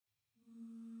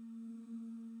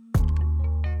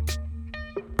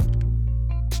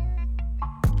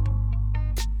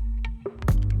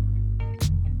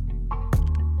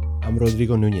I'm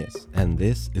Rodrigo Nunez, and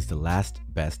this is The Last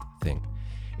Best Thing.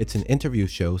 It's an interview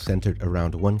show centered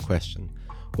around one question.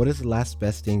 What is the last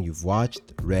best thing you've watched,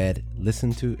 read,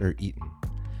 listened to, or eaten?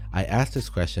 I ask this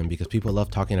question because people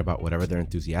love talking about whatever they're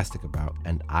enthusiastic about,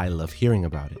 and I love hearing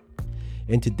about it.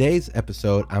 In today's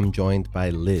episode, I'm joined by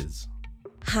Liz.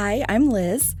 Hi, I'm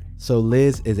Liz. So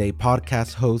Liz is a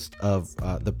podcast host of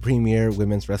the premier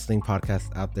women's wrestling podcast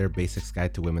out there, Basics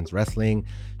Guide to Women's Wrestling.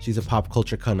 She's a pop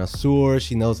culture connoisseur.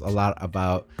 She knows a lot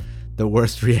about the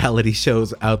worst reality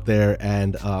shows out there,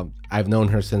 and I've known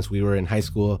her since we were in high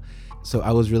school. So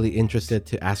I was really interested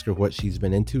to ask her what she's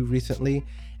been into recently,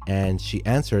 and she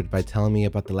answered by telling me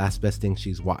about the last best thing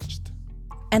she's watched.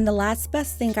 And the last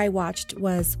best thing I watched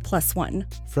was Plus One.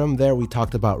 From there, we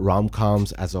talked about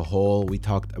rom-coms as a whole. We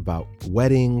talked about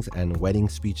weddings and wedding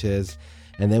speeches.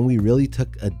 And then we really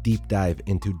took a deep dive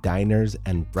into diners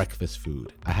and breakfast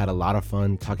food. I had a lot of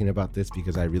fun talking about this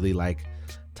because I really like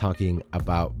talking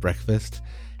about breakfast.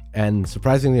 And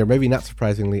surprisingly, or maybe not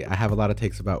surprisingly, I have a lot of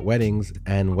takes about weddings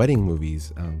and wedding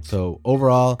movies. So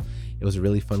overall, it was a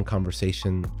really fun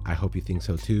conversation. I hope you think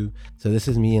so too. So this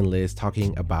is me and Liz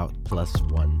talking about Plus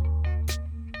One.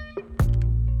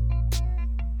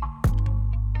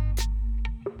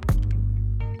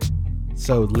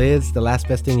 So Liz, the last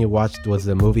best thing you watched was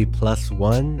the movie Plus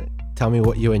One. Tell me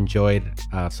what you enjoyed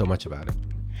so much about it.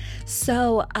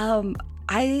 So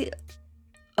I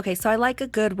like a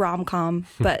good rom-com,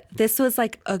 but this was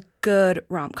like a good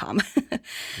rom-com.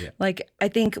 Yeah. Like, I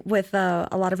think with a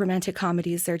lot of romantic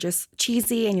comedies, they're just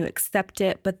cheesy and you accept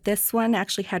it. But this one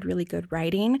actually had really good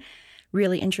writing,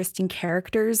 really interesting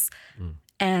characters.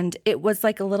 And it was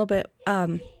like a little bit,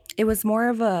 it was more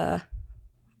of a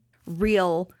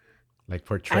real... Like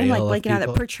portrayal I'm like of people?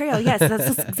 that portrayal. Yes,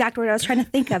 that's exactly what I was trying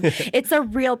to think of. It's a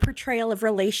real portrayal of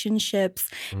relationships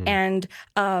and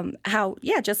how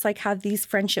just like how these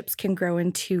friendships can grow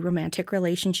into romantic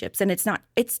relationships. And it's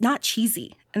not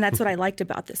cheesy. And that's what I liked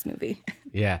about this movie.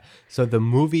 Yeah. So the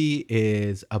movie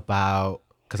is about,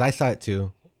 because I saw it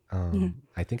too.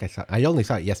 I only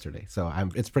saw it yesterday, so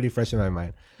it's pretty fresh in my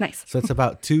mind. Nice. So it's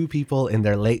about two people in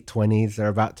their late 20s. They're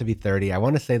about to be 30. I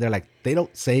want to say they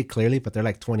don't say clearly, but they're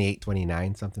like 28,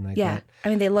 29, something like that. Yeah. I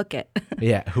mean, they look it.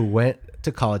 Yeah. Who went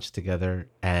to college together.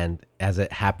 And as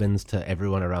it happens to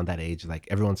everyone around that age, like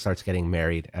everyone starts getting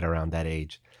married at around that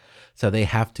age. So they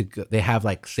have to go, they have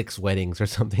like 6 weddings or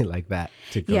something like that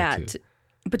to go to.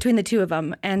 Between the two of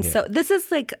them. And so this is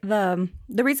like the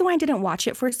reason why I didn't watch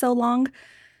it for so long,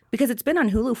 because it's been on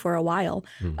Hulu for a while,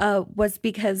 was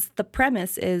because the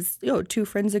premise is, two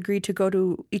friends agree to go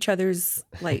to each other's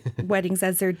like weddings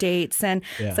as their dates. And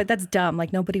it's like, that's dumb.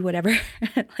 Like nobody would ever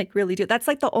like really do. That's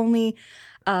like the only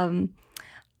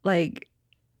like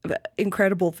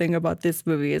incredible thing about this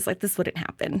movie is like, this wouldn't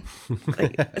happen.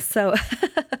 So,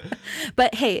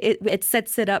 but hey, it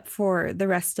sets it up for the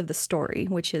rest of the story,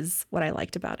 which is what I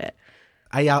liked about it.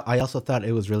 I also thought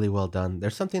it was really well done.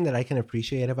 There's something that I can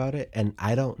appreciate about it, and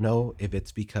I don't know if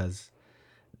it's because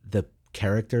the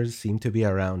characters seem to be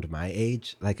around my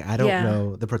age. Like, I don't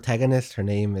know. The protagonist, her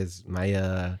name is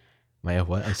Maya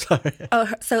what? I'm sorry.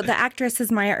 Oh, so the actress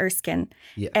is Maya Erskine.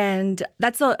 Yeah. And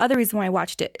that's the other reason why I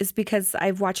watched it, is because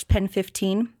I've watched Pen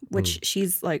 15, which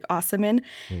she's like awesome in,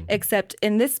 except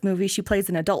in this movie, she plays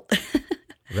an adult.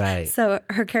 Right. So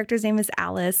her character's name is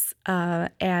Alice,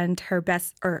 and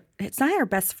it's not her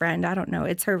best friend. I don't know.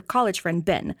 It's her college friend,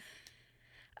 Ben.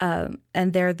 And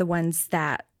they're the ones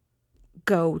that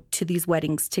go to these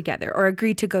weddings together, or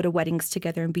agree to go to weddings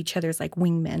together and be each other's like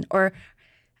wingmen. Or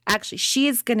actually,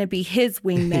 she's going to be his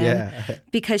wingman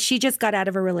because she just got out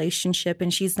of a relationship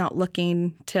and she's not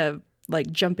looking to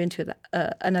like jump into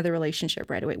another relationship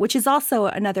right away, which is also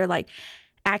another like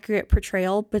accurate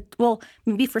portrayal, but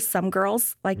maybe for some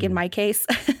girls, like in my case.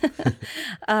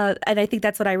 And I think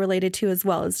that's what I related to as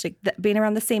well, is like being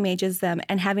around the same age as them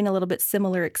and having a little bit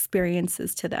similar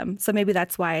experiences to them. So maybe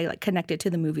that's why I like connected to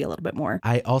the movie a little bit more.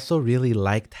 I also really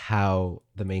liked how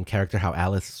the main character, how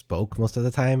Alice spoke most of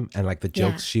the time, and like the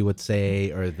jokes she would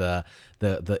say, or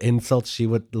the insults she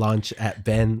would launch at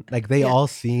Ben. Like they all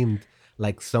seemed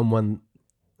like someone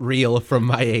real from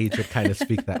my age would kind of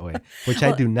speak that way, which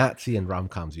I do not see in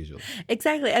rom-coms usually.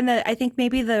 Exactly. And I think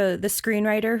maybe the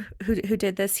screenwriter who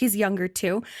did this, he's younger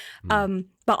too. But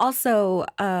also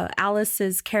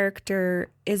Alice's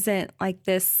character isn't like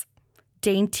this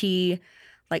dainty,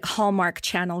 like Hallmark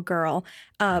Channel girl.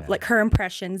 Like her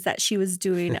impressions that she was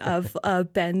doing of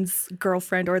Ben's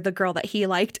girlfriend, or the girl that he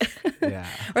liked.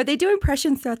 Or they do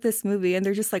impressions throughout this movie and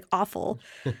they're just like awful.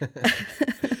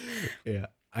 Yeah.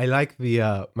 I like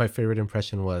the my favorite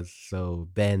impression was so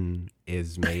Ben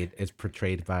is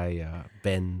portrayed by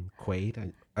Ben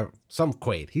Quaid, some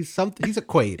Quaid. He's a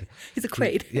Quaid. He's a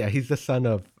Quaid. Yeah, he's the son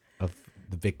of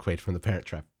the big Quaid from the Parent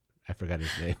Trap. I forgot his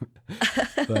name,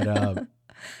 but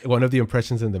one of the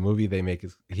impressions in the movie they make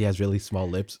is he has really small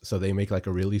lips, so they make like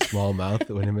a really small mouth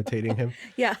when imitating him.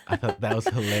 Yeah, I thought that was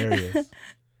hilarious.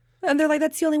 And they're like,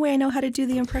 that's the only way I know how to do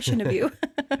the impression of you.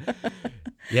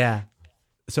 Yeah.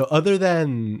 So other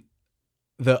than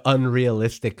the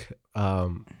unrealistic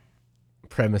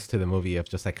premise to the movie of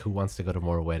just like who wants to go to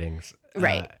more weddings,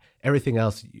 right? Everything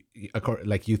else,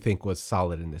 like you think was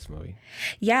solid in this movie.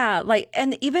 Yeah, like,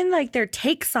 and even like their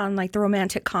takes on like the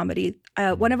romantic comedy.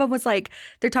 One of them was like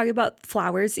they're talking about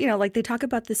flowers. You know, like they talk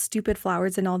about the stupid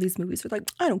flowers in all these movies. We're like,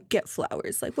 I don't get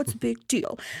flowers. Like, what's the big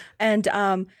deal? And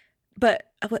but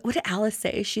what did Alice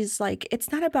say? She's like,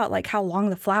 it's not about like how long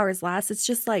the flowers last. It's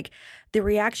just like the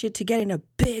reaction to getting a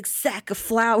big sack of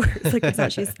flowers. Like that's how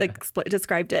she's like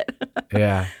described it.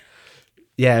 Yeah.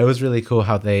 It was really cool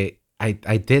how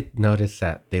I did notice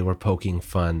that they were poking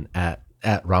fun at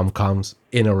rom-coms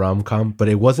in a rom-com, but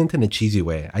it wasn't in a cheesy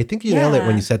way. I think you nailed it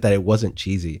when you said that it wasn't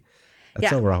cheesy.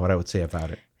 That's overall what I would say about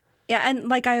it. Yeah, and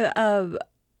like I've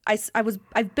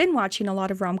been watching a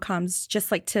lot of rom-coms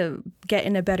just like to get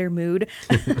in a better mood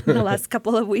the last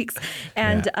couple of weeks.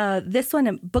 And this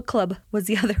one, Book Club, was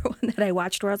the other one that I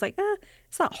watched where I was like,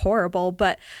 it's not horrible,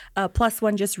 but Plus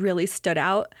One just really stood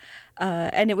out.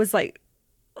 And it was like,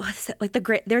 what's it? Like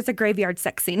there's a graveyard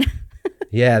sex scene.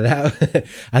 Yeah,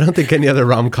 I don't think any other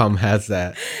rom-com has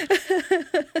that.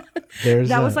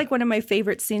 That was like one of my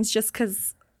favorite scenes just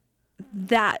because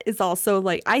that is also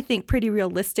like I think pretty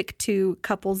realistic to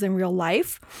couples in real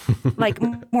life, like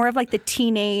more of like the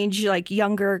teenage, like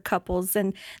younger couples,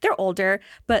 and they're older,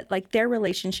 but like their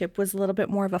relationship was a little bit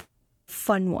more of a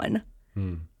fun one,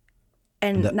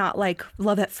 and not like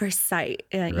love at first sight,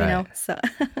 you know. So,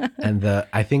 and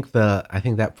I think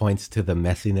that points to the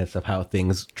messiness of how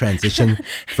things transition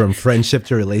from friendship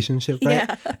to relationship. Right?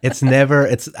 Yeah.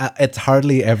 It's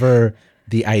hardly ever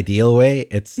the ideal way.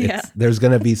 It's there's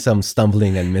going to be some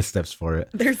stumbling and missteps for it.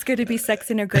 There's going to be sex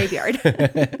in a graveyard.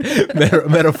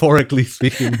 Metaphorically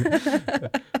speaking.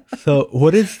 So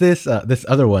what is this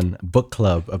other one, Book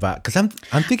Club, about? Because I'm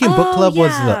thinking Book Club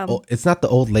was it's not the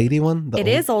old lady one? It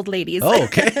is old ladies. Oh,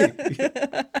 okay.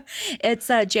 It's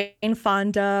Jane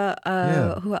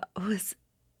Fonda, who is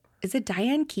it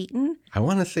Diane Keaton? I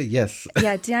want to say yes.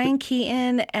 Yeah, Diane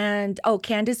Keaton and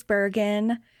Candice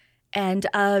Bergen. And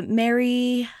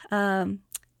Mary, Ted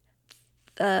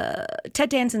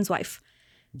Danson's wife,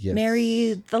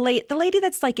 Mary, the lady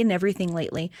that's like in everything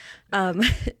lately. And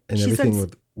everything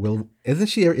with Will, isn't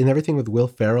she in everything with Will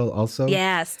Ferrell also?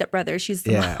 Yeah, Step Brothers. She's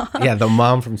the mom. Yeah, the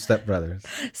mom from Step Brothers.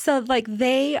 So like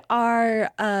they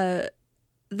are.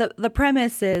 The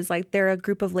premise is like they're a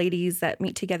group of ladies that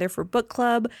meet together for book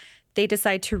club. They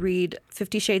decide to read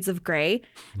 50 Shades of Grey.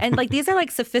 And like these are like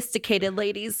sophisticated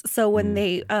ladies. So when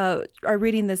they are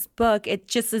reading this book, it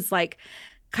just is like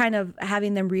kind of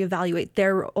having them reevaluate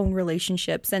their own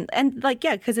relationships. And like,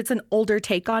 yeah, because it's an older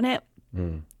take on it.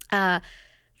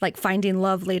 Like finding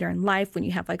love later in life when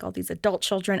you have like all these adult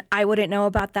children. I wouldn't know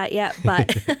about that yet.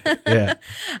 But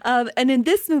and in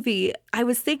this movie, I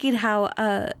was thinking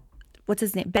how what's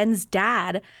his name? Ben's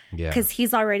dad, because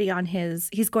he's already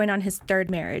he's going on his third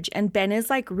marriage. And Ben is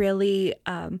like really,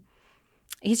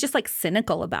 he's just like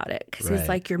cynical about it because he's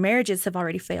like, your marriages have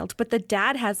already failed. But the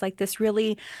dad has like this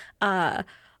really,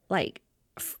 like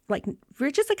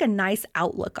we're just like a nice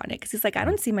outlook on it because he's like, I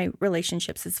don't see my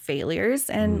relationships as failures.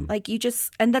 And like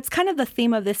and that's kind of the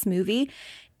theme of this movie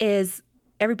is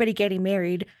everybody getting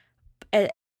married.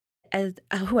 As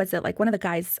who was it? Like one of the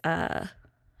guys,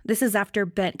 this is after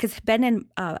Ben, because Ben and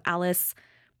Alice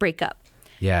break up.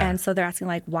 Yeah. And so they're asking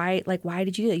like, why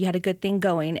did you do that? You had a good thing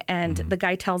going. And the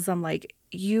guy tells them like,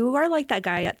 you are like that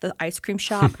guy at the ice cream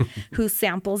shop who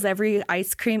samples every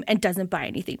ice cream and doesn't buy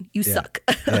anything. You suck.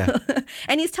 Yeah.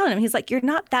 And he's telling him, he's like, you're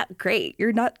not that great.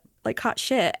 You're not like hot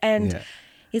shit. And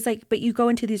he's like, but you go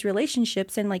into these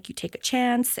relationships and like you take a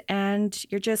chance and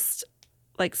you're just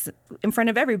like in front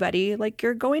of everybody, like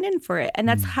you're going in for it. And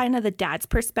that's kind of the dad's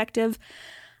perspective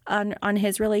on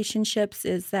his relationships,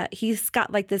 is that he's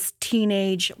got like this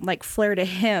teenage like flair to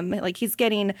him. Like he's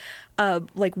getting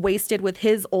like wasted with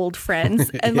his old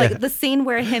friends. And like the scene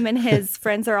where him and his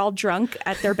friends are all drunk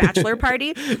at their bachelor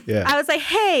party. I was like,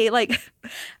 hey, like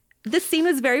this scene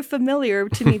was very familiar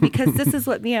to me because this is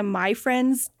what me and my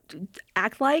friends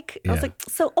act like. I was like,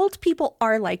 so old people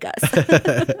are like us.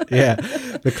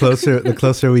 The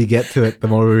closer we get to it, the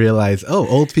more we realize, oh,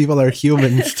 old people are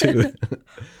humans too.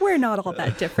 we're not all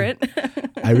that different.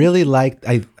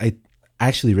 I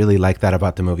actually really liked that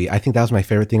about the movie. I think that was my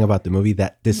favorite thing about the movie,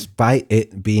 that despite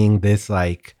it being this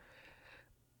like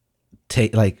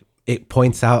it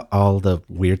points out all the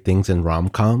weird things in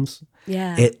rom-coms.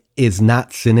 Yeah. It is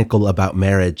not cynical about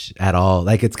marriage at all.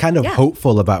 Like, it's kind of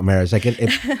hopeful about marriage. Like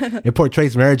it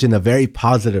portrays marriage in a very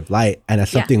positive light and as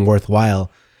something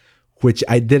worthwhile, which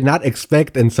I did not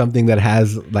expect in something that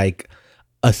has like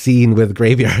a scene with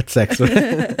graveyard sex.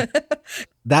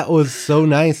 That was so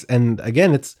nice. And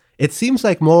again, it seems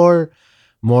like more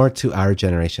to our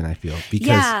generation, I feel,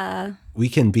 because we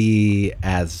can be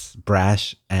as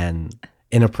brash and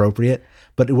inappropriate,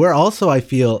 but we're also, I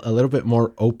feel, a little bit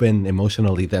more open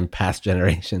emotionally than past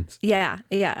generations. Yeah.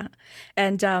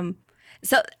 And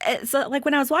so like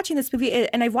when I was watching this movie,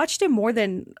 and I've watched it more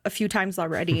than a few times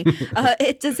already,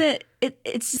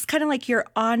 it's just kind of like you're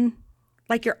on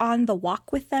the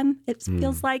walk with them. It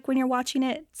feels like when you're watching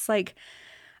it, it's like,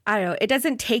 I don't know, it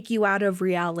doesn't take you out of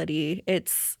reality.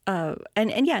 It's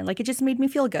and yeah, like it just made me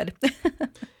feel good.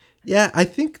 Yeah, I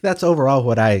think that's overall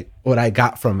what I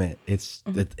got from it.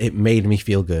 It made me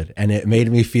feel good, and it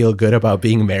made me feel good about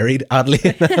being married, oddly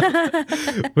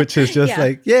enough, which is just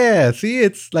like, see,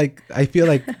 it's like, I feel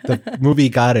like the movie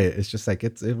got it. It's just like,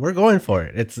 we're going for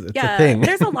it. It's a thing.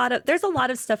 There's a lot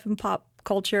of stuff in pop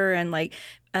culture and like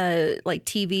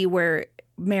TV where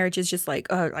marriage is just like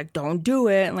don't do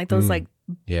it, and like those like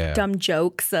dumb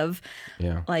jokes of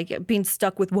like being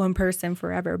stuck with one person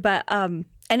forever. But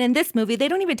and in this movie, they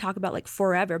don't even talk about like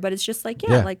forever, but it's just like,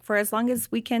 like for as long as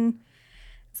we can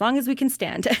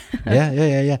stand.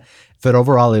 Yeah. But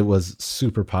overall, it was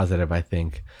super positive, I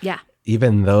think. Yeah.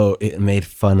 Even though it made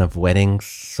fun of weddings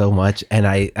so much. And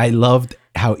I loved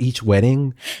how each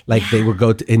wedding, like they would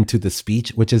go into the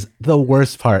speech, which is the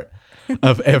worst part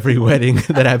of every wedding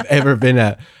that I've ever been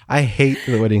at. I hate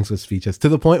the weddings with speeches, to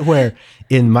the point where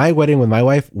in my wedding with my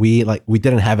wife, we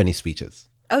didn't have any speeches.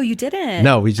 Oh, you didn't?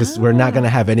 No, we're not going to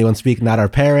have anyone speak. Not our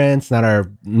parents,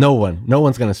 no one. No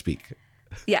one's going to speak.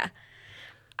 Yeah.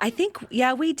 I think,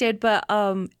 we did, but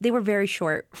they were very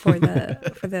short for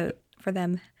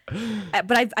them.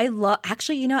 But I love,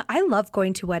 actually, I love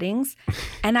going to weddings,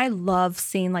 and I love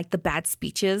seeing like the bad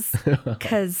speeches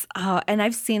because, and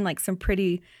I've seen like some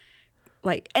pretty,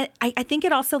 like, and I think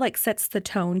it also like sets the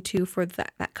tone too for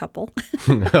that couple.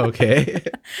 Okay.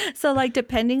 So like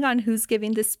depending on who's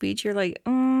giving the speech, you're like,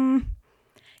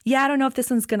 I don't know if this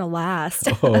one's gonna last.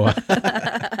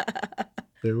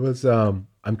 There was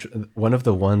one of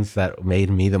the ones that made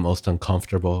me the most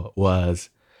uncomfortable was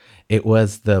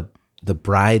the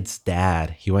bride's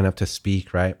dad. He went up to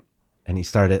speak, right? And he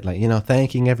started like,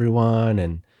 thanking everyone,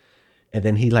 and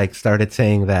then he like started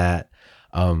saying that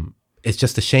it's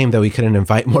just a shame that we couldn't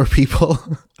invite more people.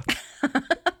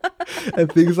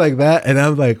 And things like that. And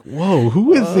I'm like, whoa,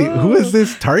 who is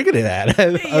this targeted at?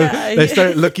 I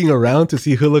started looking around to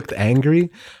see who looked angry.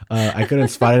 I couldn't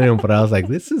spot anyone, but I was like,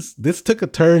 this took a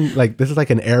turn. Like, this is like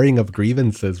an airing of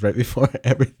grievances right before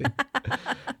everything.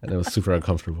 And it was super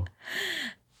uncomfortable.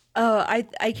 Oh,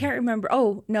 I can't remember.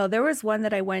 Oh, no, there was one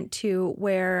that I went to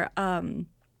where,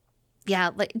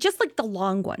 like just like the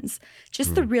long ones,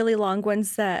 just the really long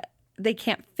ones that they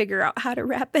can't figure out how to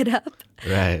wrap it up.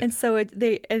 Right. And so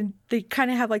they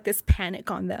kind of have like this panic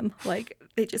on them. Like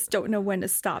they just don't know when to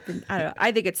stop. And I don't know.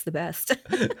 I think it's the best.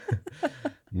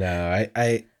 No,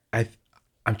 I'm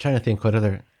trying to think what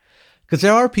other, because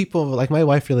there are people, like my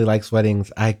wife really likes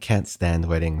weddings. I can't stand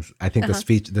weddings. I think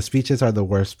the speeches are the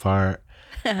worst part.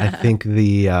 I think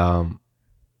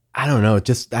I don't know,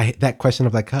 just that question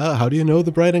of like, how do you know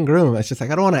the bride and groom? It's just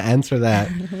like, I don't want to answer that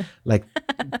like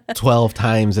 12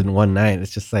 times in one night.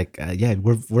 It's just like,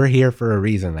 we're here for a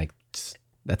reason. Like,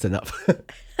 that's enough.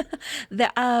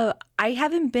 I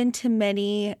haven't been to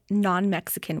many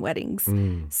non-Mexican weddings.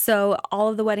 So all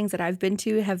of the weddings that I've been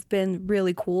to have been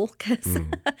really cool because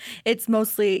it's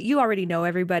mostly, you already know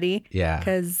everybody. Yeah.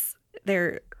 Because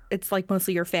it's like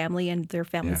mostly your family, and their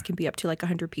families can be up to like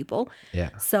 100 people.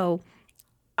 Yeah. So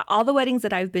all the weddings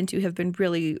that I've been to have been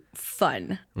really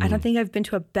fun. I don't think I've been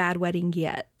to a bad wedding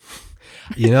yet.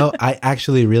 I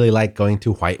actually really like going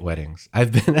to white weddings.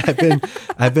 I've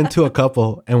been to a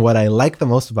couple, and what I like the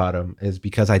most about them is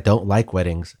because I don't like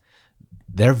weddings.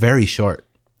 They're very short.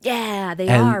 Yeah, they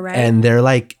are, right? And they're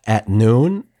like at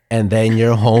noon, and then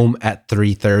you're home at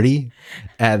 3:30,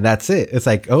 and that's it. It's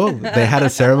like, oh, they had a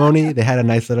ceremony, they had a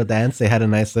nice little dance, they had a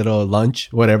nice little lunch,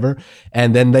 whatever,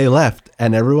 and then they left,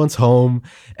 and everyone's home,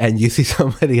 and you see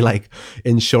somebody like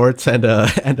in shorts and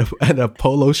a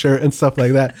polo shirt and stuff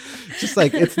like that. Just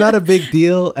like, it's not a big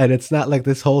deal, and it's not like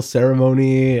this whole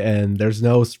ceremony, and there's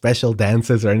no special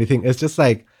dances or anything. It's just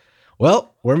like,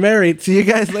 Well, we're married. See you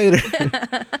guys later.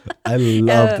 I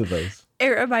loved those. It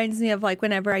reminds me of like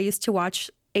whenever I used to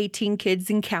watch 18 Kids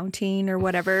and Counting or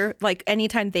whatever, like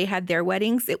anytime they had their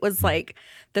weddings, it was like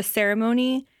the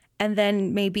ceremony and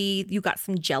then maybe you got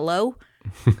some jello,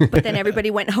 but then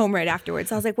everybody went home right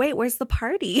afterwards. I was like, wait, where's the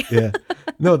party? Yeah.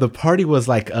 No, the party was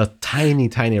like a tiny,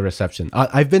 tiny reception.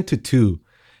 I've been to two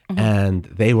and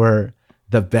they were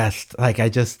the best. Like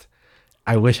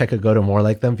I wish I could go to more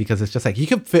like them because it's just like you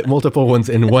can fit multiple ones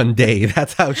in one day.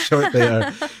 That's how short they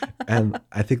are. And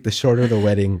I think the shorter the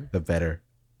wedding, the better.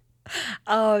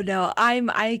 Oh no,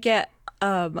 I get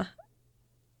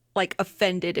like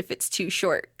offended if it's too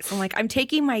short. So I'm like, I'm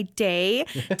taking my day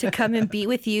to come and be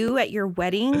with you at your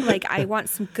wedding. Like I want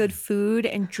some good food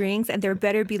and drinks, and there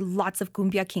better be lots of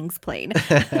Cumbia Kings playing.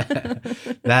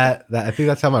 that I think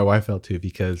that's how my wife felt too,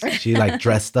 because she like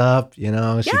dressed up, she did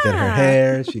her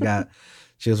hair,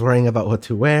 she was worrying about what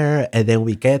to wear, and then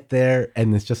we get there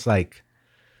and it's just like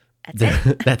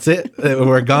that's it.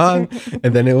 We're gone.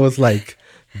 And then it was like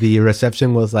the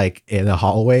reception was like in a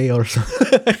hallway or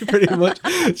something, pretty much.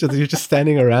 So you're just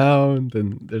standing around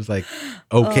and there's like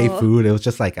food. It was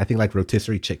just like, I think like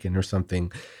rotisserie chicken or something.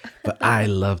 But I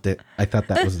loved it. I thought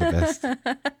that was the best.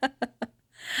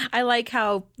 I like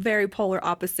how very polar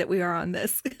opposite we are on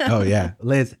this. Oh, yeah.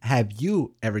 Liz, have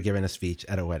you ever given a speech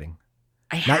at a wedding?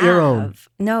 Not your own.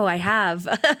 No, I have.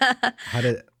 How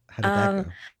did that go?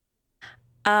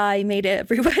 I made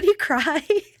everybody cry.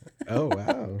 Oh,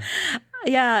 wow.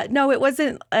 Yeah, no, it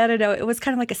wasn't, I don't know. It was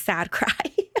kind of like a sad cry.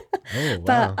 Oh,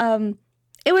 wow. But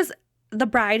it was, the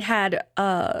bride had,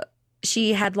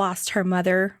 she had lost her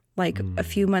mother like a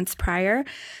few months prior.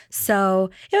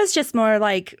 So it was just more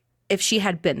like if she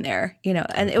had been there,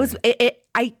 and it was,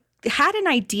 I had an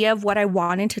idea of what I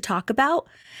wanted to talk about.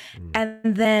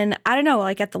 And then, I don't know,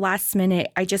 like at the last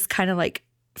minute, I just kind of like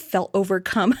felt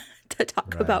overcome to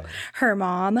talk about her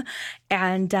mom.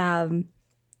 And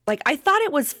like, I thought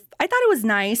it was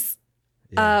nice.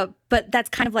 Yeah. But that's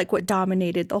kind of like what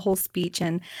dominated the whole speech.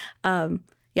 And I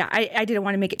didn't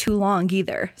want to make it too long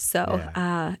either. So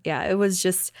it was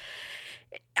just,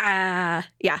 it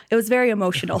was very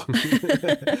emotional.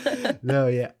 No,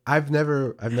 yeah. I've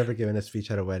never given a speech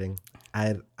at a wedding.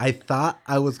 I thought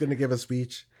I was going to give a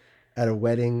speech at a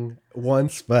wedding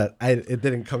once, but it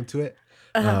didn't come to it.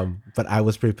 But I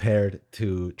was prepared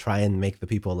to try and make the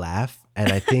people laugh. And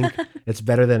I think it's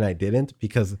better than I didn't,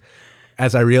 because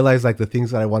as I realized, like the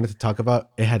things that I wanted to talk about,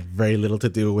 it had very little to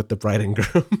do with the bride and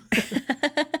groom.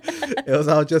 It was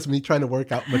all just me trying to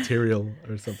work out material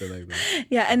or something like that.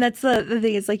 Yeah. And that's the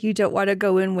thing is like, you don't want to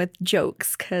go in with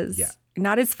jokes because you're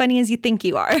not as funny as you think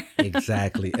you are.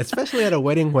 Exactly. Especially at a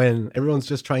wedding when everyone's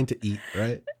just trying to eat,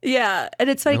 right? Yeah. And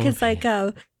it's funny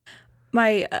because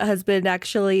my husband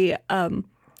actually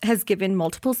has given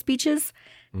multiple speeches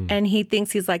and he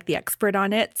thinks he's like the expert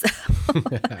on it. So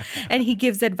and he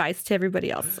gives advice to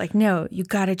everybody else. Like, no, you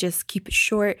got to just keep it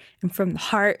short and from the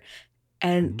heart.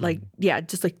 And like,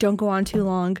 just like don't go on too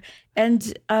long. And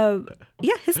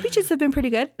his speeches have been pretty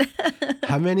good.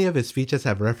 How many of his speeches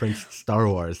have referenced Star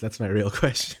Wars? That's my real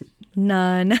question.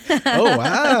 None. Oh,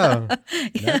 wow.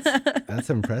 That's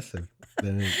impressive.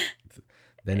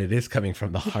 Then it is coming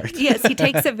from the heart. Yes, he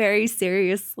takes it very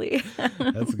seriously.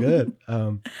 That's good.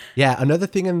 Another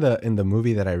thing in the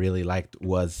movie that I really liked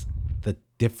was the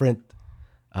different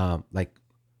like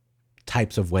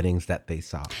types of weddings that they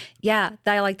saw. Yeah,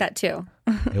 I like that too.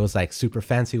 It was like super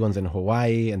fancy ones in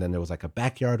Hawaii, and then there was like a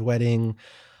backyard wedding.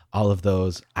 All of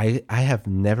those. I have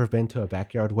never been to a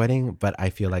backyard wedding, but I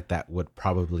feel like that would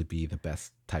probably be the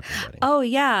best type of wedding. Oh,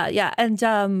 yeah. And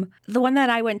the one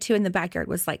that I went to in the backyard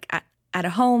was like at a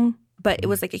home, but it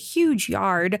was like a huge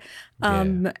yard.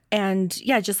 And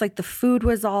just like the food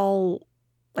was all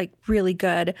like really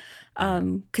good.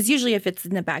 Because usually if it's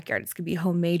in the backyard, it's going to be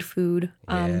homemade food.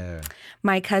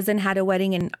 My cousin had a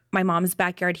wedding in my mom's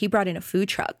backyard. He brought in a food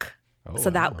truck. So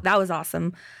that was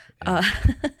awesome. Yeah.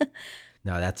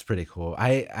 No, that's pretty cool.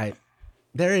 I'm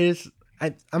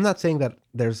not saying that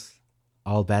there's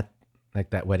all bad, like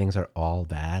that weddings are all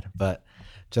bad, but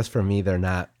just for me, they're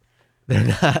not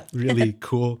really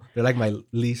cool. They're like my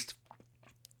least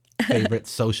favorite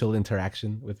social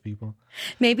interaction with people.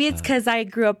 Maybe it's because I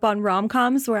grew up on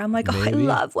rom-coms where I'm like, I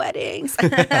love weddings.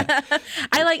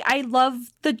 I love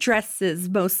the dresses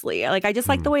mostly. Like I just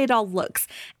like the way it all looks.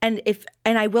 And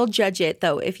I will judge it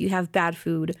though if you have bad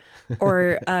food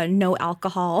or no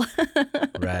alcohol.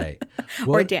 Right.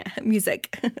 Or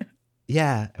music.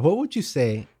 Yeah. What would you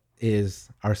say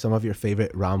are some of your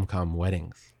favorite rom-com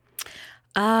weddings?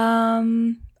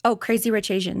 Crazy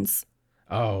Rich Asians.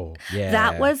 Oh, yeah.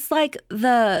 That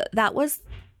was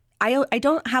I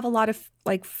don't have a lot of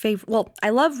like favorite. Well, I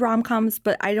love rom-coms,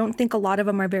 but I don't think a lot of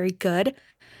them are very good.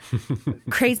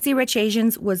 Crazy Rich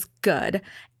Asians was good,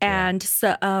 Yeah. and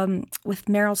so with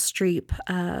Meryl Streep,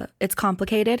 it's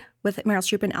Complicated with Meryl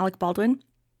Streep and Alec Baldwin.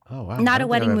 Oh wow, I Not a don't think I've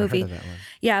wedding ever heard movie, of that one.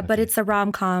 yeah, but Okay. it's a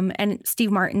rom-com, and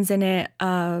Steve Martin's in it.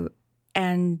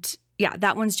 And yeah,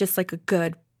 that one's just like a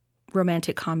good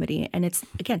romantic comedy, and it's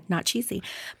again not cheesy.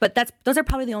 But those are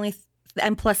probably the only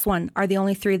and plus one are the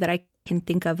only three that I can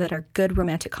think of that are good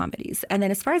romantic comedies. And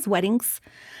then as far as weddings,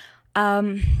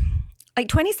 um, like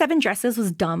 27 Dresses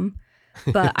was dumb,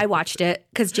 but I watched it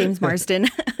because James Marsden.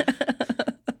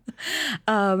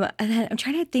 And then I'm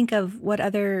trying to think of what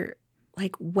other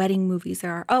like wedding movies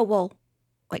there are. Oh well,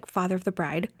 like Father of the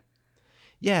Bride.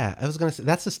 Yeah, I was gonna say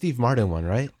that's the Steve Martin one,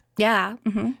 right? Yeah,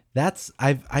 hmm That's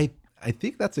I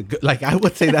think that's a good, like I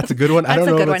would say that's a good one. I that's don't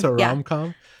a know if good it's one. a Yeah. rom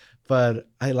com, but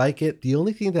I like it. The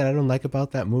only thing that I don't like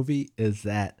about that movie is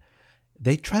that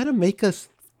they try to make us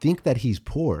think that he's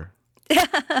poor,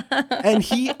 and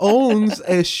he owns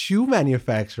a shoe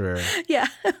manufacturer, Yeah.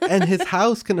 and his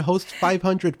house can host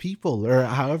 500 people or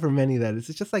however many that is.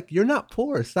 It's just like you're not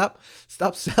poor. Stop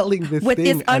selling this With thing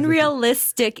this as if-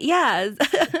 unrealistic, yeah,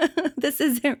 this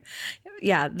is,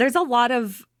 yeah, there's a lot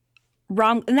of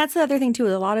and that's the other thing too,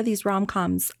 a lot of these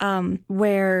rom-coms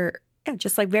where yeah,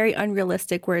 just like very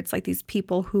unrealistic, where it's like these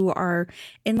people who are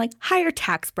in like higher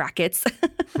tax brackets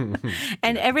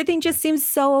and everything just seems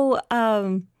so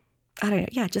I don't know,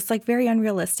 yeah, just like very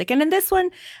unrealistic. And in this one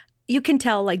you can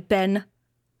tell like Ben,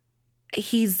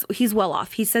 he's well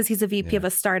off. He says he's a VP of a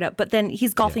startup, but then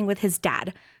he's golfing with his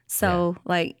dad. So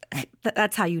like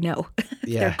that's how you know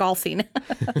they're golfing.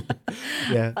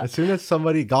 Yeah, as soon as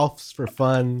somebody golfs for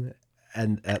fun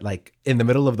and at like in the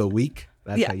middle of the week,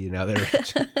 that's how you know they're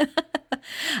rich.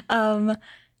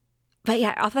 But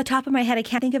yeah, off the top of my head, I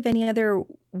can't think of any other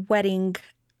wedding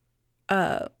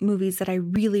movies that I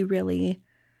really, really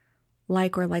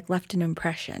like or like left an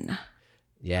impression.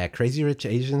 Yeah, Crazy Rich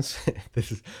Asians.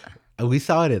 We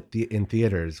saw it in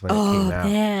theaters when it came out. Oh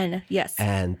man, yes.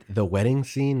 And the wedding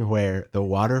scene where the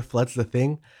water floods the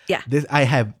thing. Yeah. I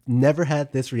have never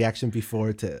had this reaction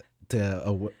before to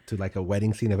like a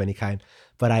wedding scene of any kind,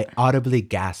 but I audibly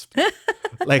gasped.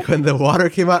 Like when the water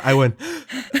came out, I went.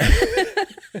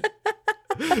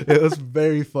 It was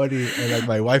very funny, and like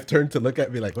my wife turned to look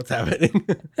at me like, "What's happening?"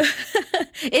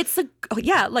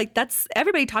 Like that's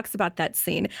everybody talks about that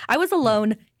scene. I was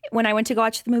alone when I went to go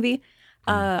watch the movie.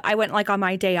 I went like on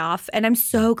my day off, and I'm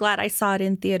so glad I saw it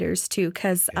in theaters too,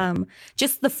 because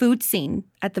just the food scene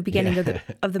at the beginning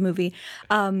of the movie.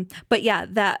 But yeah,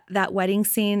 that wedding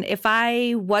scene. If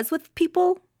I was with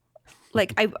people,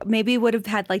 like I maybe would have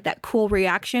had like that cool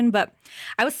reaction, but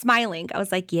I was smiling. I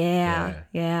was like,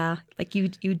 yeah, like you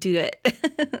do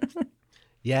it.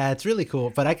 Yeah, it's really cool.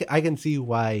 But I can see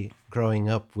why growing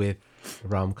up with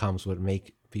rom-coms would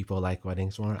make people like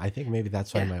weddings more. I think maybe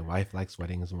that's why my wife likes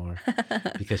weddings more,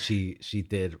 because she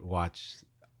did watch,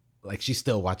 like she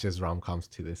still watches rom-coms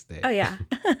to this day. Oh yeah.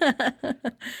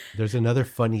 There's another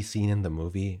funny scene in the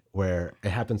movie where it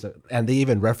happens, and they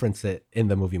even reference it in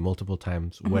the movie multiple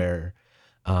times, where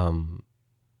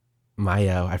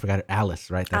Maya, I forgot, Alice,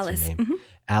 right? That's Alice. her name.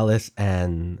 Alice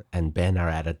and Ben are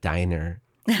at a diner.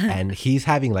 And he's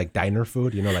having like diner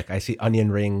food, like I see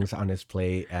onion rings on his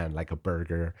plate and like a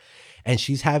burger, and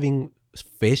she's having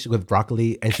fish with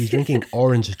broccoli, and she's drinking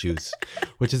orange juice,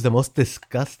 which is the most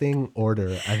disgusting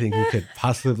order I think you could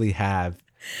possibly have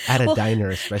at a diner,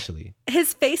 especially.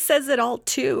 His face says it all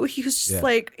too. He was just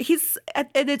like,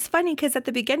 and it's funny because at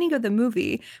the beginning of the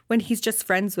movie, when he's just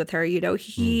friends with her, you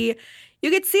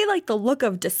could see like the look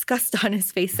of disgust on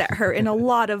his face at her in a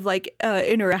lot of like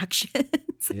interactions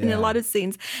in a lot of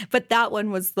scenes. But that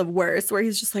one was the worst, where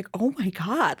he's just like, oh my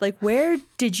God, like where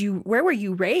were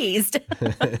you raised?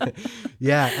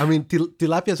 Yeah, I mean,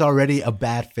 tilapia is already a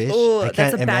bad fish. Oh,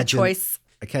 that's a bad choice.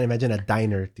 I can't imagine a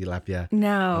diner tilapia.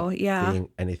 No, being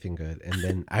anything good. And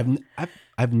then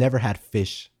I've never had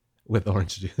fish with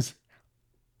orange juice.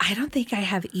 I don't think I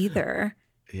have either.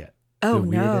 Yeah. Oh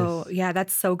no. Yeah,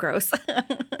 that's so gross.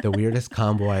 The weirdest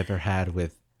combo I ever had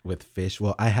with fish.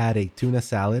 Well, I had a tuna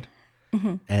salad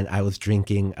and I was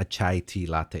drinking a chai tea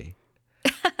latte.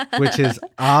 Which is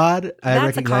odd. I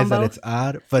recognize that it's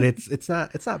odd, but it's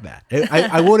not bad.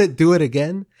 I wouldn't do it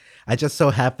again. I just so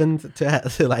happened to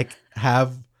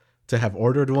have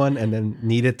ordered one and then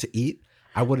needed to eat.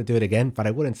 I wouldn't do it again, but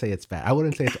I wouldn't say it's bad. I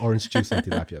wouldn't say it's orange juice and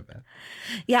tilapia bad.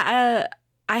 Yeah,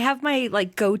 I have my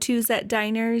like go-tos at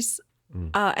diners,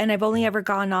 and I've only ever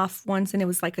gone off once, and it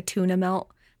was like a tuna melt.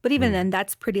 But even then,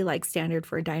 that's pretty like standard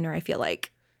for a diner, I feel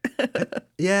like.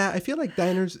 Yeah, I feel like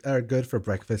diners are good for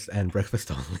breakfast and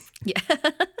breakfast only. Yeah.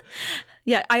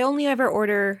 Yeah, I only ever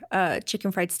order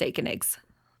chicken fried steak and eggs.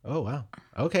 Oh wow.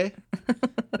 Okay.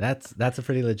 That's a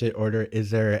pretty legit order.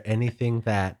 Is there anything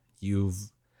that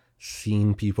you've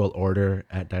seen people order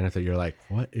at diners that you're like,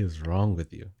 what is wrong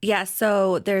with you? Yeah,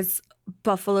 so there's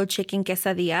buffalo chicken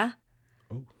quesadilla.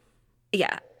 Oh.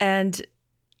 Yeah, and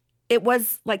it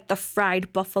was like the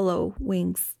fried buffalo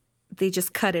wings. They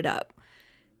just cut it up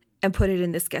and put it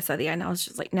in this quesadilla, and I was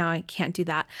just like, no, I can't do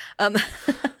that.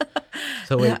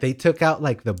 So wait, they took out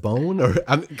like the bone, or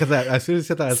because as soon as you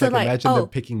said that, I was like, imagine them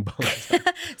picking bones.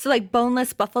 So like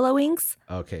boneless buffalo wings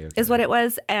Okay. is what it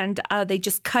was, and they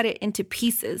just cut it into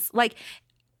pieces. Like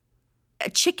a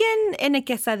chicken in a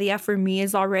quesadilla for me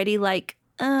is already like,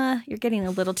 you're getting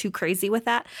a little too crazy with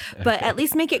that. But at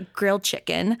least make it grilled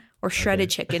chicken or shredded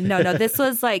chicken. No, this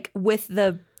was like with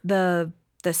the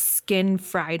skin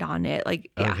fried on it. Like,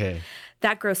 yeah. Okay.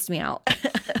 That grossed me out.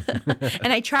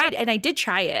 And I did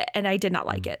try it, and I did not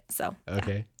like it. So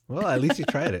okay. Yeah. Well, at least you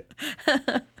tried it.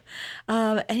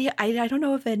 And I don't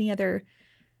know if any other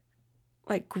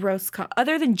like gross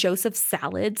other than Joseph's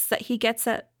salads that he gets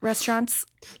at restaurants,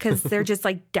 because they're just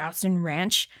like doused in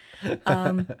ranch.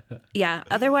 Yeah.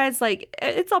 Otherwise, like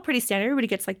it's all pretty standard. Everybody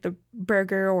gets like the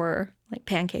burger or like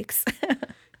pancakes.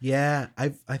 Yeah, I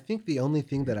think the only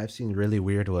thing that I've seen really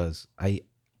weird was I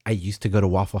used to go to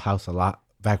Waffle House a lot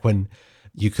back when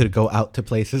you could go out to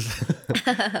places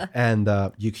and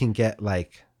you can get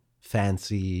like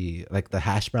fancy, like the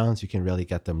hash browns, you can really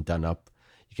get them done up.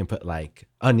 You can put like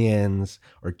onions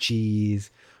or cheese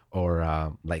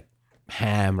or like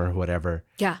ham or whatever.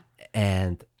 Yeah.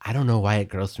 And I don't know why it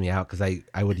grossed me out, because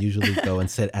I would usually go and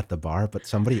sit at the bar, but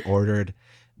somebody ordered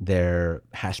their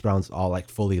hash browns all like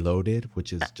fully loaded,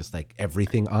 which is just like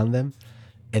everything on them.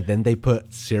 And then they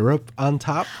put syrup on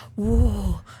top.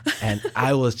 Whoa. And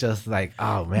I was just like,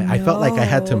 oh man, no. I felt like I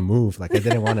had to move. Like I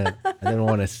didn't want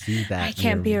to see that. I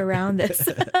can't be around this.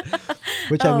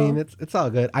 Which I mean, it's all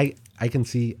good. I can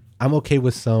see, I'm okay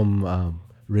with some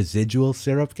residual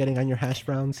syrup getting on your hash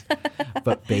browns,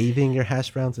 but bathing your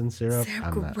hash browns in syrup,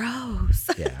 I'm gross.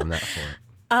 Yeah, I'm not for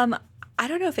it. I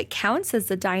don't know if it counts as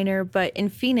a diner, but in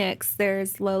Phoenix,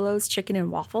 there's Lolo's Chicken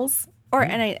and Waffles.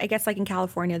 And I guess like in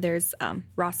California, there's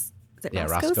Ross. Is it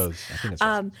Roscoe's? Roscoe's. I think it's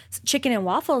Roscoe's. Chicken and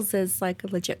waffles is like a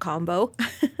legit combo.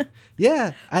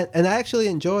 Yeah, I actually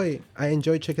enjoy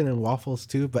chicken and waffles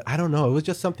too. But I don't know, it was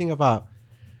just something about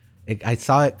it. I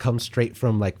saw it come straight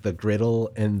from like the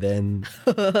griddle, and then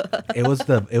it was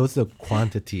the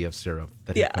quantity of syrup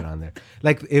that he put on there.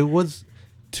 Like it was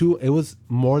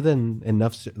more than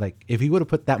enough. Like if he would have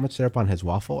put that much syrup on his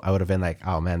waffle, I would have been like,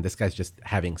 oh man, this guy's just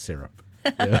having syrup.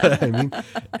 You know what I mean?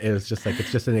 It was just like,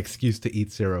 it's just an excuse to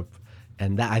eat syrup.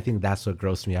 And I think that's what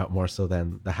grossed me out more so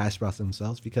than the hash browns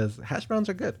themselves, because hash browns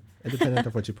are good, independent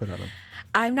of what you put on them.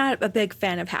 I'm not a big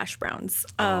fan of hash browns.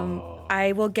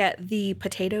 I will get the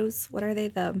potatoes. What are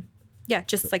they?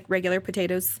 Just like regular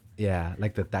potatoes. Yeah,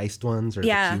 like the diced ones or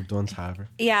the cubed ones, however.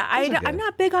 Yeah, I'm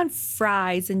not big on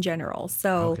fries in general.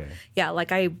 So,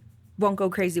 like I won't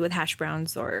go crazy with hash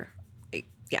browns or...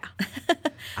 Yeah.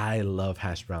 I love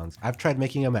hash browns. I've tried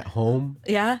making them at home.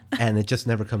 Yeah. And it just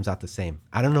never comes out the same.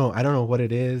 I don't know what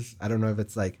it is. I don't know if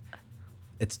it's like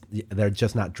they're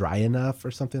just not dry enough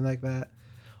or something like that,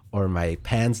 or my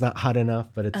pan's not hot enough,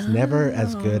 but it's never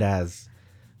as good as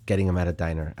getting them at a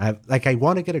diner. I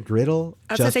want to get a griddle.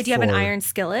 I was going to say, do you have an iron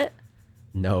skillet?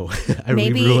 No.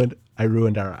 I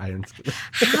ruined our iron skillet.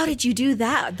 How did you do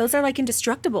that? Those are like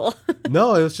indestructible.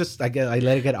 No, it was just I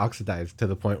let it get oxidized to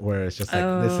the point where it's just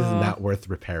like, this is not worth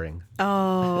repairing.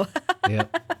 Oh.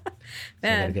 Yep. So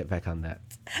I gotta get back on that.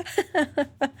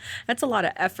 That's a lot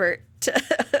of effort.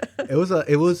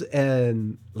 It was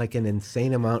an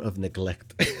insane amount of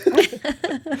neglect.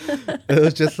 It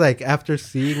was just like, after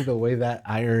seeing the way that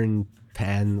iron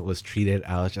pan was treated,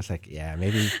 I was just like, yeah,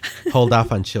 maybe hold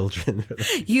off on children.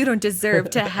 You don't deserve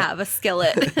to have a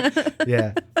skillet.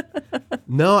 Yeah.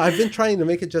 No, I've been trying to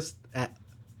make it just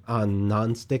on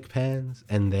non-stick pans,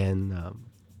 and then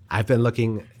I've been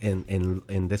looking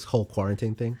in this whole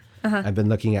quarantine thing. I've been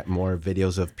looking at more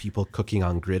videos of people cooking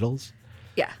on griddles.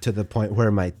 Yeah. To the point where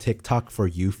my TikTok for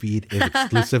you feed is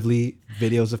exclusively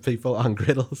videos of people on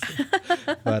griddles.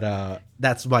 But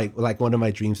that's one of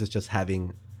my dreams is just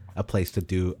having a place to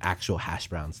do actual hash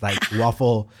browns. Like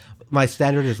my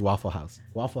standard is Waffle House.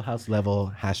 Waffle House level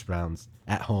hash browns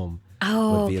at home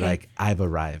would be like, I've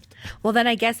arrived. Well, then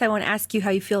I guess I want to ask you how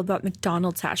you feel about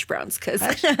McDonald's hash browns, because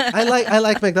I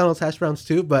like McDonald's hash browns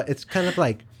too, but it's kind of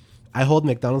like I hold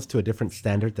McDonald's to a different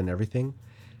standard than everything.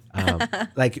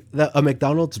 Like a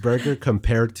McDonald's burger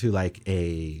compared to like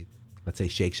a let's say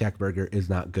Shake Shack burger is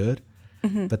not good.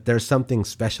 But there's something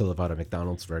special about a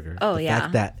McDonald's burger. Oh, the yeah.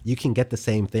 fact that you can get the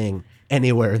same thing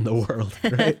anywhere in the world,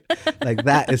 right? Like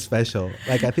that is special.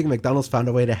 Like I think McDonald's found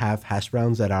a way to have hash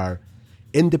browns that are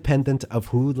independent of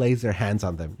who lays their hands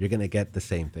on them. You're going to get the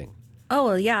same thing. Oh,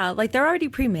 well, yeah. Like they're already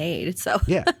pre-made. So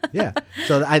Yeah, yeah.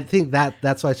 So I think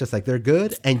that's why it's just like they're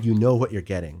good and you know what you're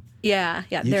getting. yeah.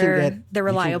 You can They're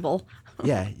reliable.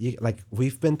 Yeah, like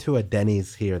we've been to a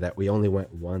Denny's here that we only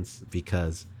went once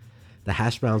because the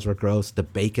hash browns were gross, the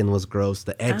bacon was gross,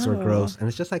 the eggs were gross, and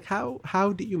it's just like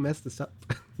how do you mess this up?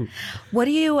 What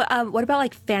about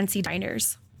like fancy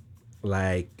diners?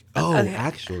 Like Okay.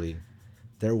 actually,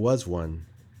 there was one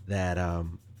that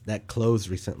that closed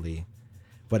recently,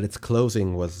 but its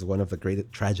closing was one of the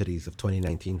great tragedies of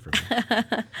 2019 for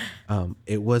me.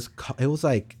 It was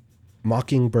like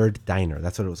Mockingbird Diner.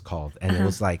 That's what it was called, and it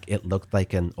was like it looked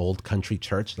like an old country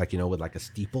church, like with like a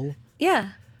steeple. Yeah.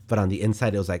 But on the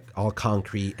inside, it was like all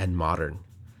concrete and modern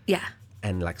Yeah.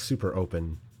 and like super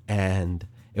open. And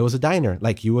it was a diner.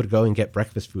 Like you would go and get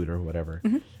breakfast food or whatever.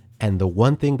 And the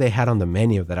one thing they had on the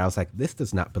menu that I was like, this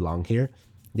does not belong here.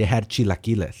 They had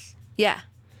chilaquiles, Yeah.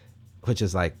 which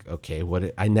is like, okay,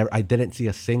 I didn't see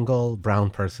a single brown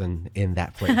person in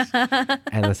that place.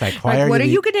 And it's like, why Like, are what you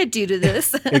are you going to do to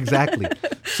this? Exactly.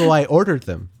 So I ordered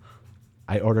them.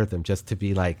 Just to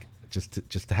be like,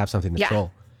 just to have something to Yeah.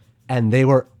 troll. And they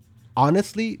were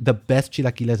honestly the best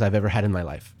chilaquiles I've ever had in my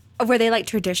life. Were they like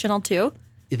traditional too?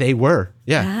 They were.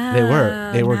 Yeah, they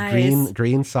were. They were nice.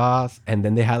 green sauce. And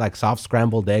then they had like soft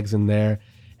scrambled eggs in there.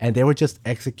 And they were just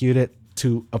executed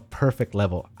to a perfect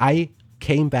level. I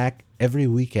came back every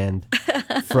weekend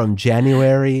from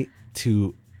January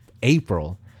to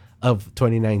April of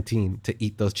 2019 to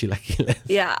eat those chilaquiles.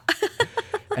 Yeah.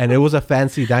 And it was a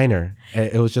fancy diner.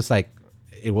 It was just like,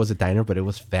 it was a diner, but it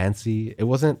was fancy. It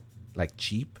wasn't like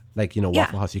cheap. Like,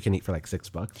 Waffle House you can eat for like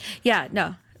 $6. Yeah.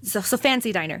 No. So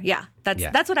fancy diner. Yeah.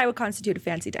 That's what I would constitute a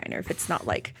fancy diner if it's not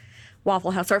like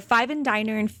Waffle House or Five and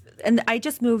Diner. And I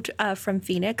just moved from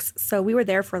Phoenix. So we were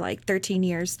there for like 13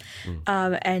 years.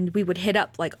 And we would hit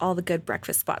up like all the good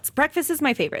breakfast spots. Breakfast is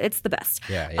my favorite. It's the best.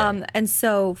 Yeah. And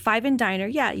so Five and Diner,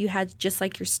 you had just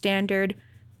like your standard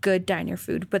good diner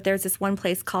food. But there's this one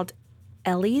place called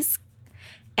Ellie's.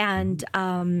 And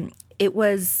it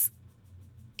was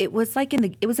like in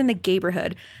the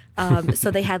neighborhood.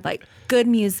 So they had like good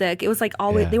music. It was like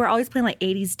always they were always playing like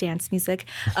 80s dance music.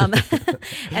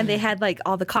 And they had like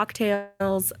all the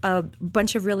cocktails, a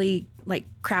bunch of really like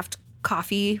craft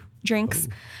coffee drinks.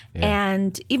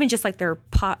 And even just like their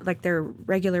their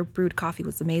regular brewed coffee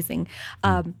was amazing.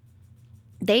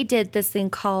 They did this thing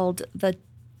called the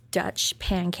Dutch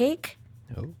pancake.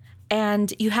 Oh.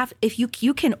 And if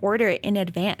you can order it in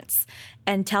advance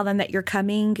and tell them that you're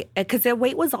coming, because the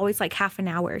wait was always like half an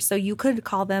hour. So you could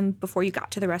call them before you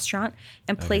got to the restaurant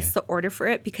and place the order for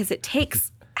it because it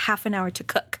takes half an hour to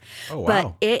cook. Oh, wow.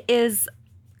 But it is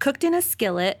cooked in a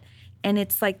skillet and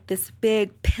it's like this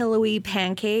big pillowy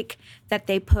pancake that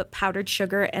they put powdered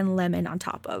sugar and lemon on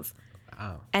top of.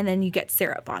 Wow. And then you get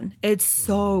syrup on. It's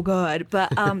so good.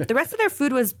 But the rest of their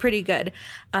food was pretty good.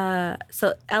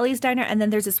 So Ellie's Diner. And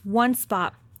then there's this one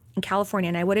spot in California,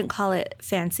 and I wouldn't call it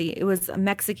fancy. It was a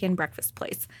Mexican breakfast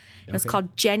place. It was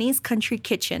called Jenny's Country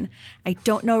Kitchen. I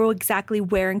don't know exactly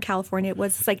where in California it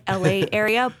was. It's like LA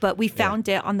area, but we found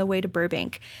it on the way to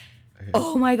Burbank. Okay.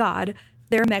 Oh my God.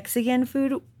 Their Mexican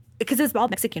food, because it was all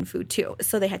Mexican food too.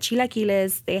 So they had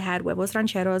chilaquiles, they had huevos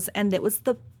rancheros, and it was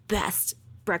the best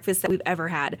breakfast that we've ever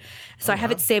had. So I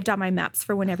have it saved on my maps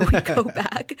for whenever we go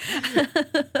back.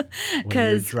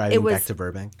 Because driving back to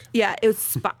Burbank. Yeah, it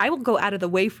was. I will go out of the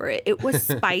way for it. It was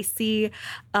spicy.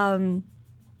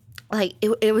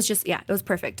 It was just it was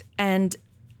perfect. And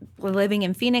living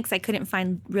in Phoenix, I couldn't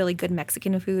find really good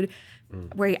Mexican food.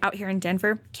 We're out here in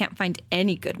Denver, can't find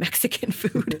any good Mexican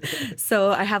food. So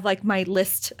I have like my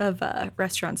list of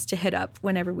restaurants to hit up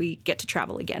whenever we get to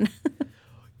travel again.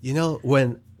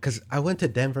 Because I went to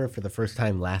Denver for the first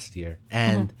time last year,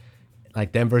 and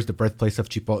like Denver's the birthplace of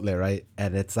Chipotle, right?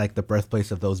 And it's like the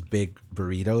birthplace of those big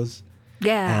burritos.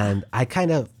 Yeah. And I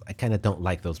kind of don't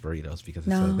like those burritos because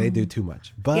they do too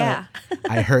much. But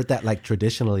I heard that like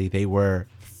traditionally they were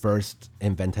first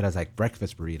invented as like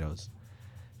breakfast burritos.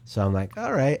 So I'm like,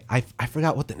 all right. I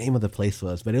forgot what the name of the place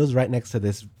was, but it was right next to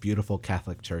this beautiful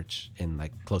Catholic church in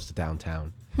like close to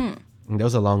downtown. And there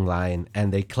was a long line,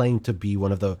 and they claimed to be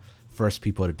one of the first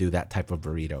people to do that type of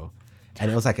burrito.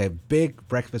 And it was like a big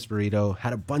breakfast burrito,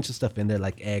 had a bunch of stuff in there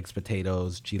like eggs,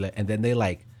 potatoes, chile, and then they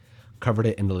like covered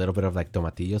it in a little bit of like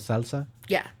tomatillo salsa.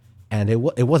 Yeah. and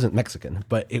it wasn't Mexican,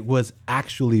 but it was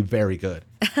actually very good.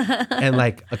 And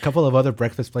like a couple of other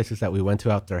breakfast places that we went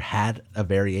to out there had a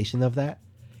variation of that.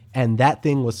 And that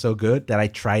thing was so good that I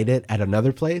tried it at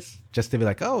another place just to be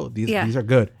like, oh, these are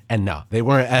good. And no, they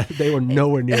weren't. They were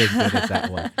nowhere near as good as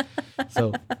that one.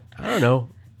 So I don't know.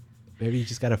 Maybe you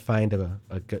just got to find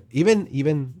a good.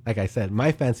 Even like I said,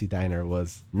 my fancy diner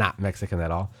was not Mexican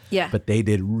at all. Yeah. But they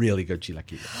did really good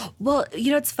chilaquiles. Well,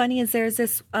 what's funny is there's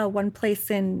this one place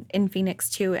in Phoenix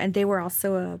too, and they were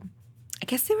also I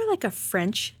guess they were like a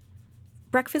French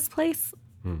breakfast place,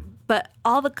 but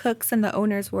all the cooks and the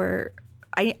owners were.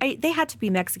 They had to be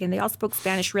Mexican. They all spoke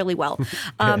Spanish really well.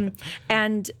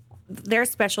 And their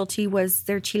specialty was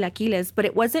their chilaquiles, but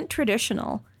it wasn't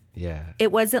traditional. Yeah.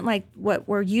 It wasn't like what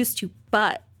we're used to,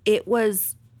 but it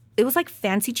was like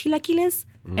fancy chilaquiles,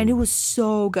 and it was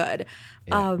so good.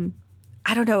 Yeah.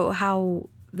 I don't know how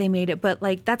they made it, but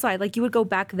like that's why like you would go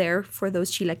back there for those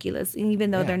chilaquiles, and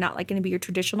even though they're not like going to be your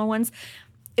traditional ones,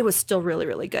 it was still really,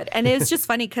 really good. And it's just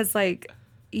funny because like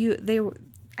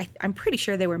I'm pretty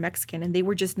sure they were Mexican, and they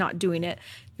were just not doing it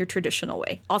your traditional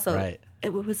way. Also,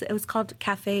 it was called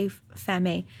Cafe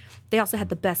Fame. They also had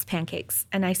the best pancakes,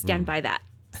 and I stand by that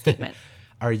statement.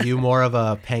 Are you more of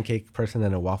a pancake person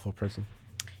than a waffle person?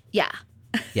 Yeah.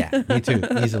 Yeah, me too.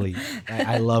 Easily.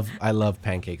 I love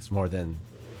pancakes more than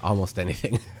almost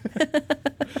anything.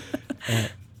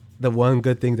 The one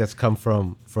good thing that's come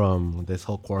from this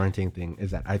whole quarantine thing is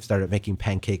that I've started making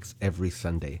pancakes every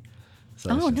Sunday.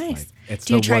 So nice.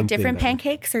 Do you try different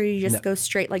pancakes, or you just go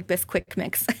straight like Bisquick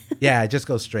mix? Yeah, I just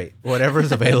go straight.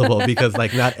 Whatever's available, because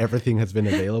like not everything has been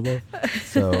available.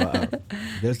 So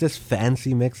there's this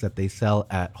fancy mix that they sell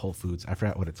at Whole Foods. I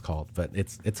forgot what it's called, but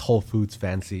it's Whole Foods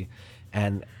fancy.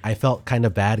 And I felt kind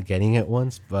of bad getting it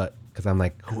once, but because I'm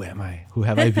like, who am I? Who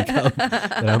have I become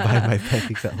that I'm buying my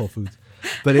pancakes at Whole Foods?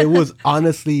 But it was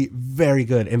honestly very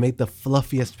good. It made the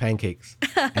fluffiest pancakes,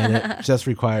 and it just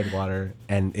required water,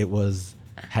 and it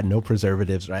had no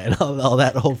preservatives, right? And all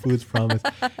that Whole Foods promise.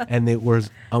 And it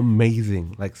was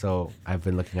amazing. Like, so I've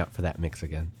been looking out for that mix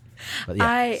again. But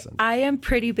yeah, I am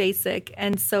pretty basic.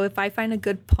 And so if I find a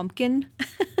good pumpkin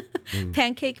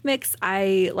pancake mix,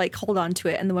 I like hold on to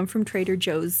it. And the one from Trader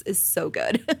Joe's is so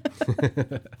good.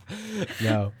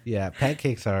 No, yeah.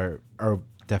 Pancakes are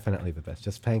definitely the best.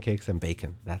 Just pancakes and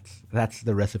bacon. That's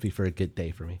the recipe for a good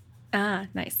day for me. Ah,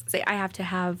 nice. So I have to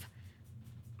have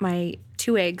my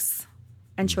 2 eggs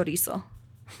and chorizo.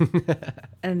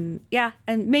 and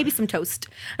maybe some toast.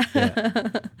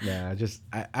 Yeah,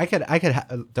 I could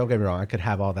don't get me wrong, I could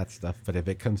have all that stuff, but if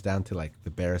it comes down to like the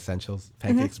bare essentials,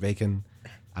 pancakes, bacon,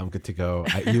 I'm good to go.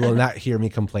 You will not hear me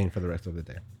complain for the rest of the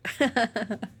day.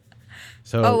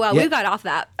 So, we got off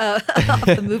that off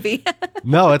the movie.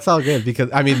 No, it's all good, because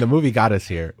I mean the movie got us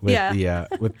here with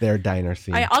with their diner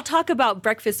scene. I'll talk about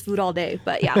breakfast food all day,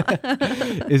 but yeah.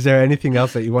 Is there anything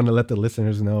else that you want to let the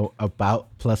listeners know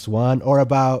about Plus One, or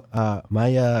about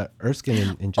Maya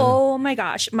Erskine in general? Oh my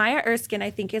gosh, Maya Erskine,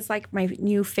 I think is like my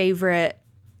new favorite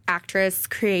actress,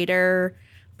 creator,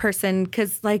 person,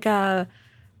 because like I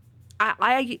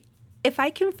if I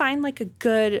can find like a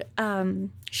good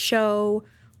show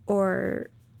or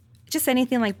just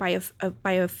anything like by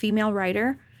a female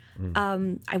writer,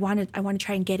 I want to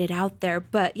try and get it out there.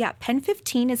 But yeah, Pen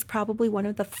 15 is probably one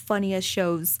of the funniest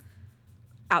shows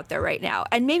out there right now,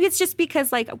 and maybe it's just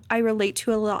because like I relate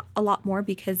to a lot more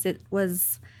because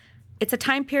it's a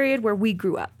time period where we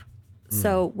grew up.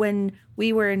 So when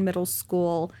we were in middle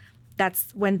school,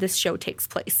 that's when this show takes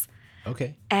place.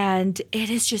 Okay, and it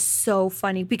is just so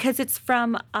funny because it's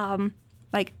from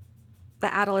like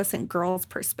the adolescent girl's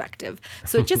perspective.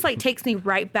 So it just like takes me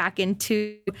right back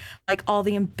into like all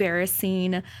the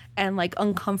embarrassing and like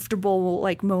uncomfortable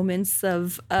like moments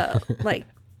of like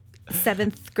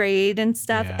 7th grade and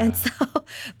stuff. Yeah. And so,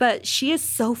 but she is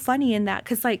so funny in that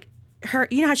because like her,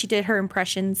 you know how she did her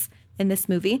impressions in this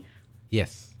movie?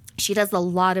 Yes. She does a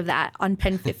lot of that on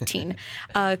Pen 15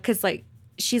 because like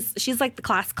she's like the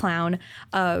class clown.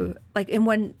 Like in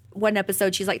one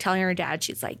episode, she's like telling her dad,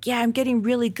 she's like, yeah, I'm getting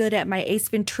really good at my Ace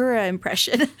Ventura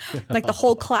impression. Like the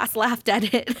whole class laughed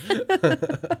at it.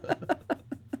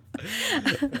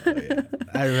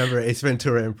 I remember Ace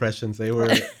Ventura impressions. They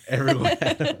were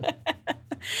everywhere.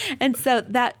 And so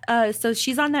so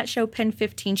she's on that show, Pen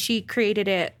 15. She created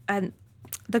it. And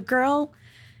the girl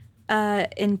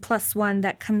in Plus One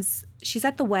that comes, she's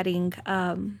at the wedding.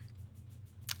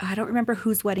 I don't remember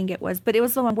whose wedding it was, but it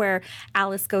was the one where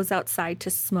Alice goes outside to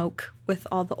smoke with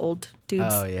all the old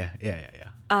dudes. Oh, yeah.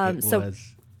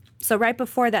 So right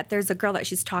before that, there's a girl that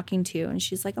she's talking to, and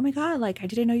she's like, "Oh my God, like I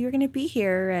didn't know you were gonna be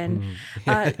here." And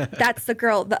that's the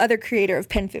girl, the other creator of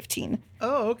Pen 15.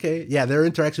 Oh, okay. Yeah, their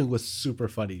interaction was super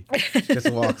funny. She just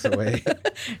walks away.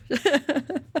 Yeah.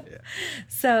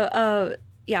 So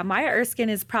yeah, Maya Erskine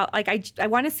is like I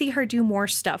want to see her do more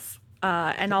stuff.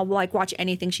 And I'll like watch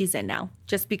anything she's in now,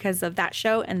 just because of that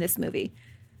show and this movie.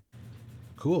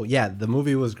 Cool. Yeah, the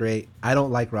movie was great. I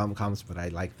don't like rom-coms, but I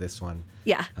like this one.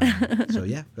 Yeah. So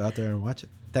yeah, go out there and watch it.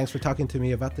 Thanks for talking to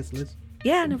me about this, Liz.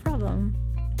 Yeah, no problem.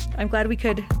 I'm glad we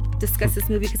could discuss this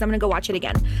movie because I'm going to go watch it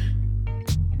again.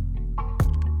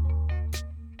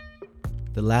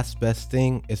 The Last Best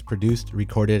Thing is produced,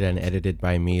 recorded, and edited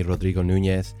by me, Rodrigo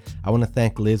Nunez. I want to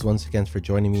thank Liz once again for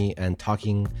joining me and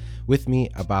talking with me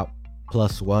about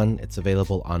Plus One. It's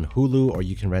available on Hulu, or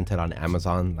you can rent it on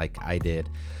Amazon like I did.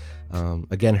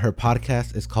 Again, her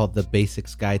podcast is called The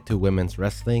Basics Guide to Women's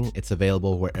Wrestling. It's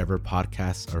available wherever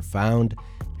podcasts are found,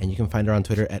 and you can find her on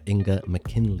Twitter at Inga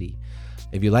McKinley.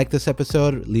 If you like this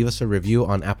episode, leave us a review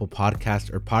on Apple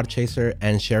Podcasts or Podchaser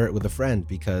and share it with a friend,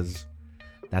 because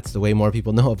that's the way more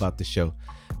people know about the show.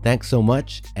 Thanks so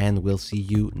much, and we'll see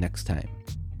you next time.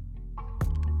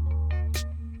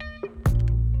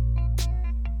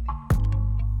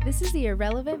 This is the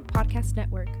Irrelevant Podcast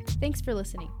Network. Thanks for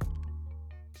listening.